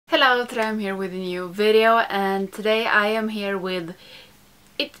Hello, today I'm here with a new video, and today I am here with,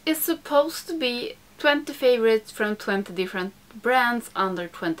 it is supposed to be 20 favorites from 20 different brands under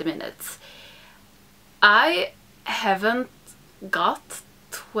 20 minutes. I haven't got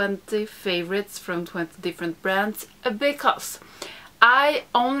 20 favorites from 20 different brands because I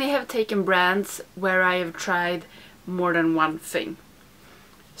only have taken brands where I have tried more than one thing.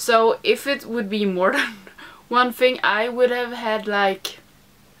 So if it would be more than one thing, I would have had like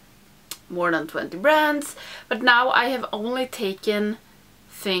more than 20 brands, but now I have only taken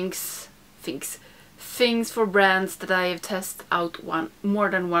things for brands that I have tested out more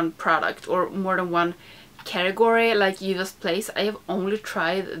than one product or more than one category. Like Juvia's Place, I have only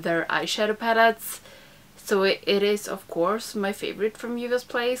tried their eyeshadow palettes, so it is of course my favorite from Juvia's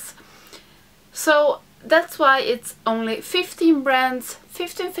Place. So that's why it's only 15 brands,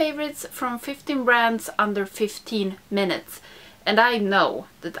 15 favorites from 15 brands under 15 minutes. And I know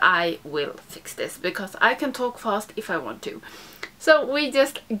that I will fix this because I can talk fast if I want to. So we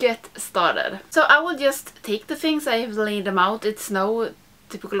just get started. So I will just take the things, I have laid them out. It's no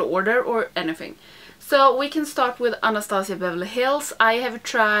typical order or anything. So we can start with Anastasia Beverly Hills. I have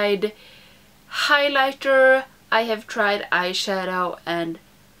tried highlighter, I have tried eyeshadow and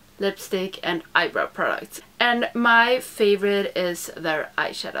lipstick and eyebrow products. And my favorite is their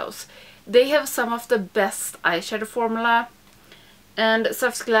eyeshadows. They have some of the best eyeshadow formula. And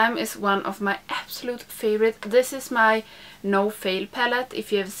Soft Glam is one of my absolute favorite. This is my no fail palette,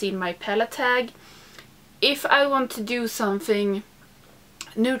 if you have seen my palette tag. If I want to do something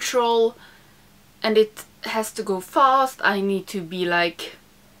neutral and it has to go fast, I need to be like,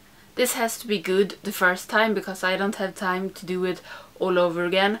 this has to be good the first time because I don't have time to do it all over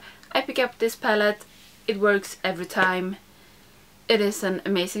again. I pick up this palette, it works every time. It is an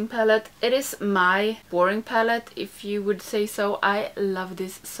amazing palette. It is my boring palette, if you would say so. I love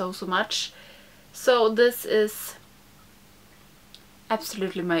this so much. So this is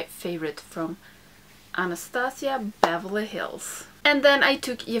absolutely my favorite from Anastasia Beverly Hills. And then I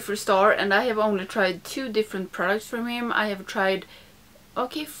took Jeffree Star, and I have only tried 2 different products from him. I have tried,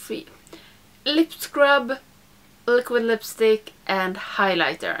 lip scrub, liquid lipstick and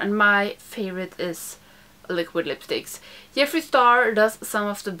highlighter. And my favorite is liquid lipsticks. Jeffree Star does some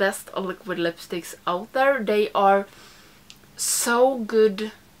of the best liquid lipsticks out there. They are so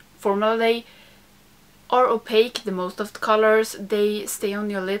good formula. They are opaque, the most of the colors. They stay on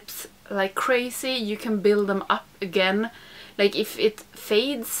your lips like crazy. You can build them up again. Like if it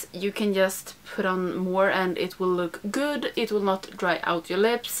fades, you can just put on more and it will look good. It will not dry out your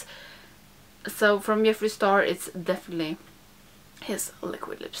lips. So from Jeffree Star, it's definitely his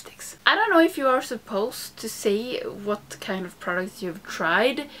liquid lipsticks. I don't know if you are supposed to say what kind of products you've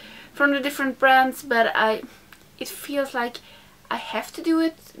tried from the different brands, but it feels like I have to do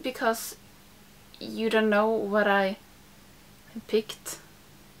it because you don't know what I picked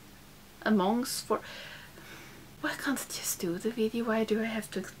amongst for. Why can't I just do the video? Why do I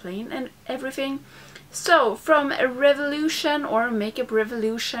have to explain and everything? So from Revolution or Makeup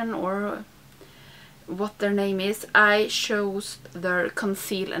Revolution or what their name is, I chose their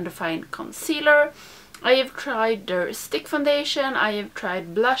Conceal and Define Concealer. I have tried their stick foundation, I have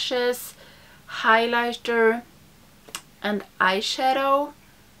tried blushes, highlighter and eyeshadow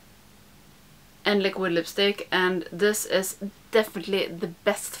and liquid lipstick, and this is definitely the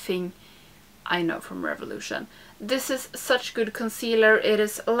best thing I know from Revolution. This is such good concealer, it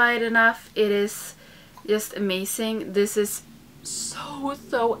is light enough, it is just amazing. This is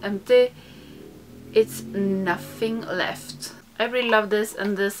so empty. It's nothing left. I really love this,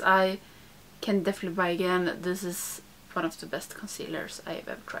 and this I can definitely buy again. This is one of the best concealers I have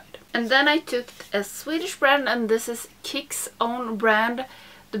ever tried. And then I took a Swedish brand, and this is Kik's own brand,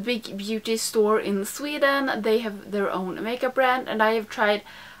 the big beauty store in Sweden. They have their own makeup brand, and I have tried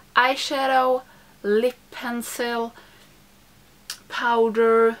eyeshadow, lip pencil,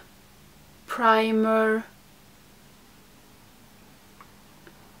 powder, primer,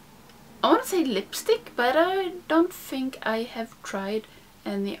 I want to say lipstick, but I don't think I have tried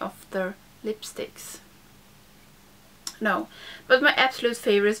any of their lipsticks. No, but my absolute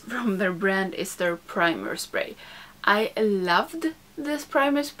favorite from their brand is their primer spray. I loved this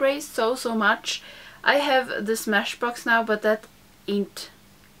primer spray so much. I have the Smashbox now, but that ain't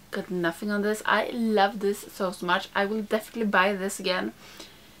got nothing on this. I love this so much. I will definitely buy this again.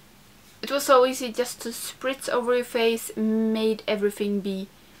 It was so easy just to spritz over your face, made everything be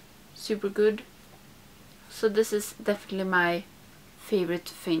super good. So this is definitely my favorite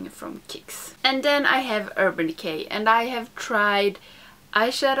thing from Kik's. And then I have Urban Decay, and I have tried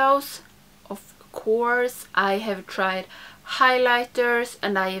eyeshadows, of course. I have tried highlighters,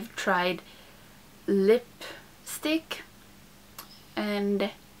 and I have tried lipstick and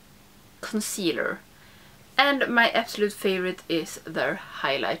concealer. And my absolute favorite is their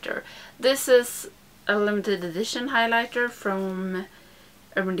highlighter. This is a limited edition highlighter from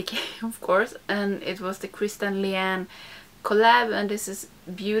Urban Decay, of course, and it was the Kristen Leanne collab, and this is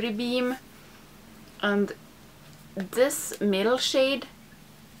Beauty Beam. And this middle shade,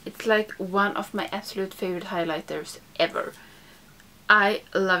 it's like one of my absolute favorite highlighters ever. I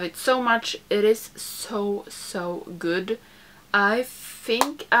love it so much. It is so good. I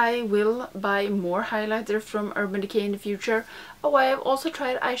think I will buy more highlighter from Urban Decay in the future. Oh, I have also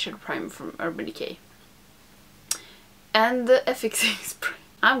tried eyeshadow primer from Urban Decay. And the FX spray.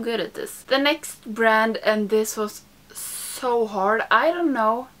 I'm good at this. The next brand, and this was so hard. I don't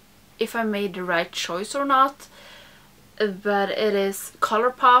know if I made the right choice or not, but it is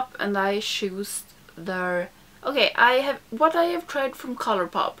Colourpop, and I choose their... Okay, what I have tried from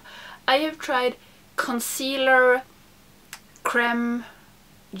Colourpop. I have tried concealer, creme,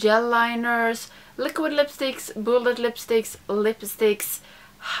 gel liners, liquid lipsticks, bullet lipsticks,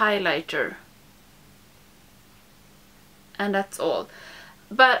 highlighter. And that's all.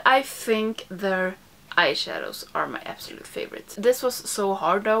 But I think their eyeshadows are my absolute favorites. This was so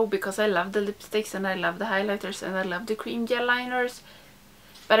hard though, because I love the lipsticks and I love the highlighters and I love the cream gel liners.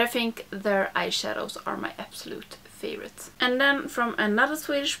 But I think their eyeshadows are my absolute favorites. And then from another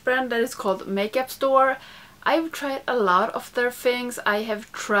Swedish brand that is called Makeup Store, I've tried a lot of their things. I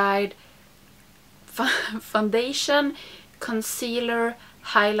have tried foundation, concealer,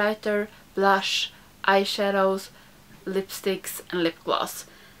 highlighter, blush, eyeshadows, lipsticks and lip gloss.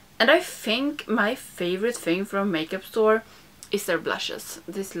 And I think my favorite thing from Makeup Store is their blushes.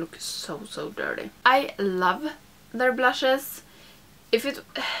 This looks so dirty. I love their blushes. If it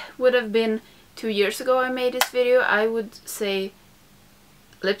would have been 2 years ago I made this video, I would say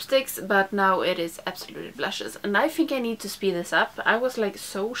lipsticks, but now it is absolutely blushes. And I think I need to speed this up. I was like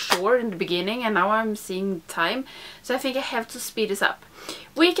so short in the beginning and now I'm seeing time, so I think I have to speed this up.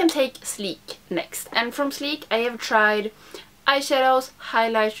 We can take Sleek next, and from Sleek I have tried eyeshadows,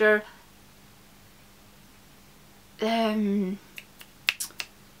 highlighter, eyeshadows,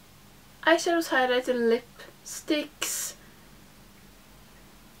 highlighter, lipsticks,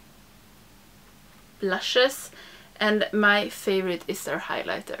 blushes, and my favorite is their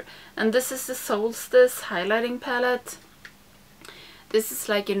highlighter. And this is the Solstice highlighting palette. This is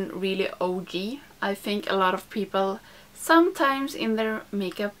like a really OG. I think a lot of people sometimes in their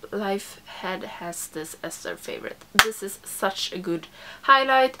makeup life has this as their favorite. This is such a good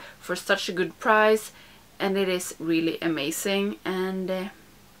highlight for such a good price, and it is really amazing. And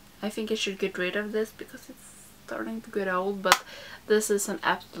I think I should get rid of this because it's starting to get old, but this is an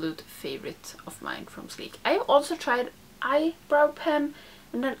absolute favorite of mine from Sleek. I have also tried eyebrow pen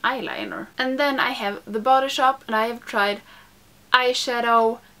and then eyeliner. And then I have The Body Shop, and I have tried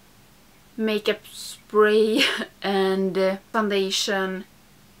eyeshadow, makeup spray and foundation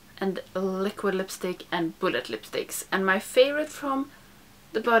and liquid lipstick and bullet lipsticks. And my favorite from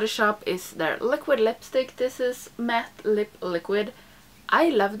The Body Shop is their liquid lipstick. This is matte lip liquid. I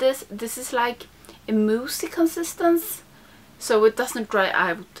love this. This is like a moussey consistency, so it doesn't dry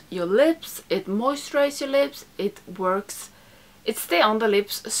out your lips, it moisturizes your lips, it works, it stays on the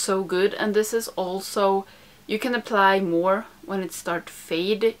lips so good. And this is also, you can apply more when it starts to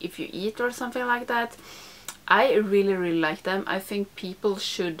fade if you eat or something like that. I really like them. I think people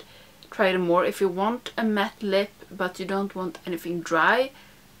should try them more. If you want a matte lip but you don't want anything dry,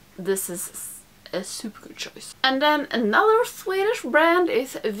 this is a super good choice. And then another Swedish brand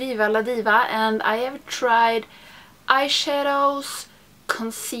is Viva La Diva, and I have tried eyeshadows,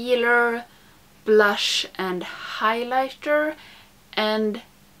 concealer, blush and highlighter, and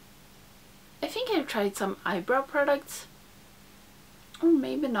I think I've tried some eyebrow products, or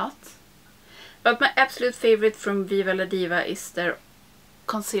maybe not. But my absolute favorite from Viva La Diva is their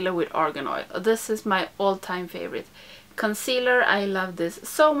concealer with argan oil. This is my all-time favorite concealer. I love this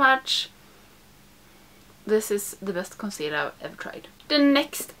so much. This is the best concealer I've ever tried. The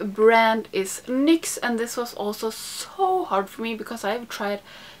next brand is NYX, and this was also so hard for me because I've tried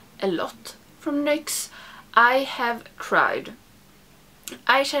a lot from NYX. I have tried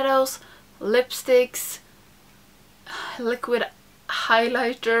eyeshadows, lipsticks, liquid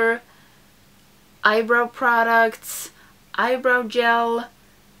highlighter, eyebrow products, eyebrow gel,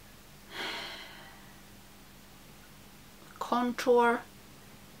 contour,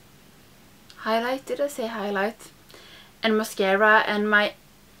 highlight, did I say highlight? And mascara. And my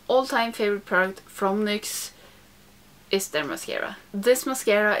all-time favorite product from NYX is their mascara. This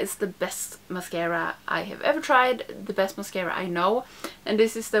mascara is the best mascara I have ever tried, the best mascara I know, and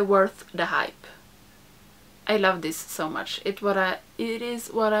this is the worth the hype. I love this so much. It is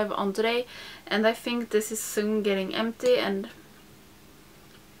what I've on today, and I think this is soon getting empty, and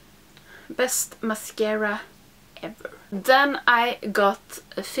best mascara ever. Then I got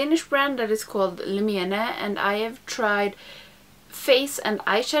a Finnish brand that is called Lemene, and I have tried face and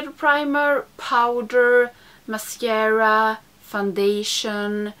eyeshadow primer, powder, mascara,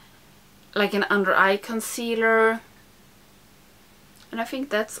 foundation, like an under eye concealer, and I think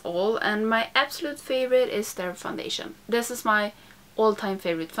that's all. And my absolute favorite is their foundation. This is my all-time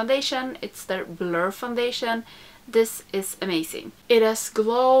favorite foundation. It's their Blur foundation. This is amazing. It has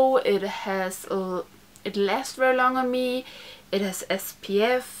glow, it lasts very long on me, it has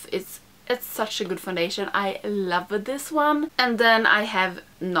SPF, it's such a good foundation. I love this one. And then I have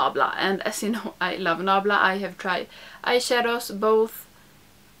Nabla, and as you know, I love Nabla. I have tried eyeshadows, both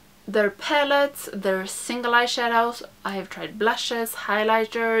their palettes, their single eyeshadows. I have tried blushes,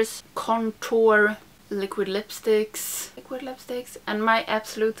 highlighters, contour, liquid lipsticks, and my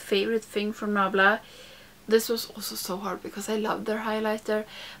absolute favorite thing from Nabla. This was also so hard because I love their highlighter,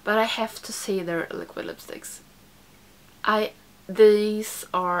 but I have to say their liquid lipsticks. These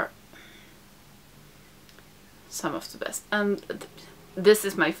are some of the best, and this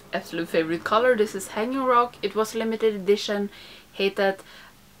is my absolute favorite color. This is Hanging Rock. It was limited edition. Hate that.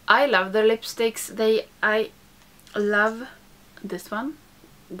 I love their lipsticks. I love this one,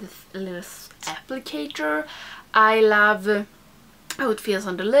 this little applicator. I love how it feels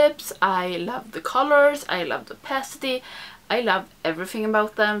on the lips. I love the colors. I love the opacity. I love everything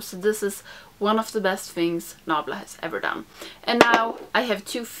about them. So this is one of the best things Nabla has ever done. And now I have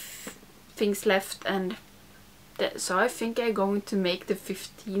two things left, and so I think I'm going to make the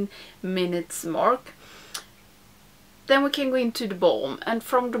 15 minutes mark. Then we can go into the balm, and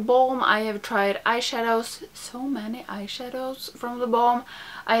from the balm I have tried eyeshadows, so many eyeshadows from the balm.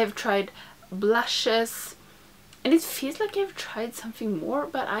 I have tried blushes, and it feels like I've tried something more,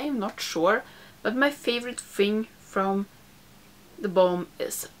 but I am not sure. But my favorite thing from the balm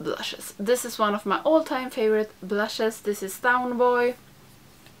is blushes. This is one of my all-time favorite blushes. This is Down Boy.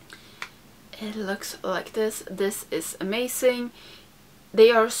 It looks like this. This is amazing.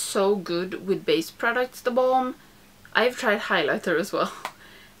 They are so good with base products, the balm. I've tried highlighter as well.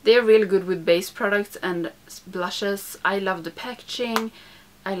 They're really good with base products and blushes. I love the packaging.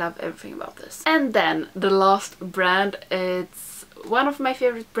 I love everything about this. And then the last brand, it's one of my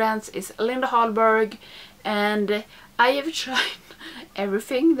favorite brands, is Linda Hallberg, and I have tried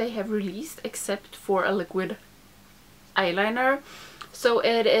everything they have released except for a liquid eyeliner. So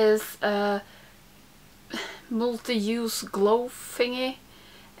it is a multi-use glow thingy,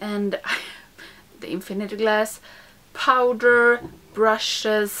 and the infinity glass, powder,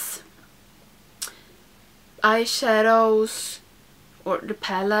 brushes, eyeshadows, or the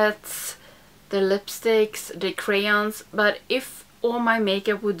palettes, the lipsticks, the crayons. But if all my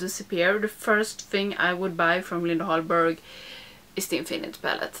makeup would disappear, the first thing I would buy from Linda Hallberg is the Infinite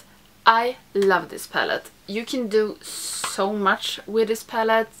palette. I love this palette. You can do so much with this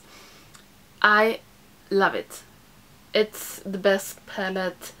palette. I love it. It's the best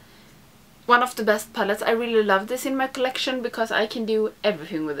palette. One of the best palettes. I really love this in my collection because I can do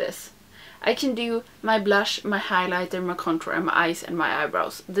everything with this. I can do my blush, my highlighter, my contour, and my eyes and my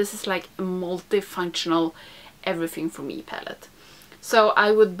eyebrows. This is like a multifunctional everything for me palette. So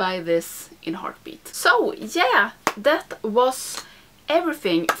I would buy this in a heartbeat. So yeah, that was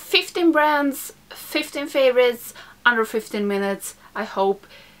everything. 15 brands, 15 favorites, under 15 minutes. I hope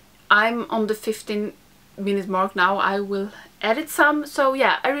I'm on the 15-minute mark now. I will edit some. So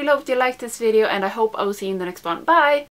yeah, I really hope you liked this video, and I hope I will see you in the next one. Bye!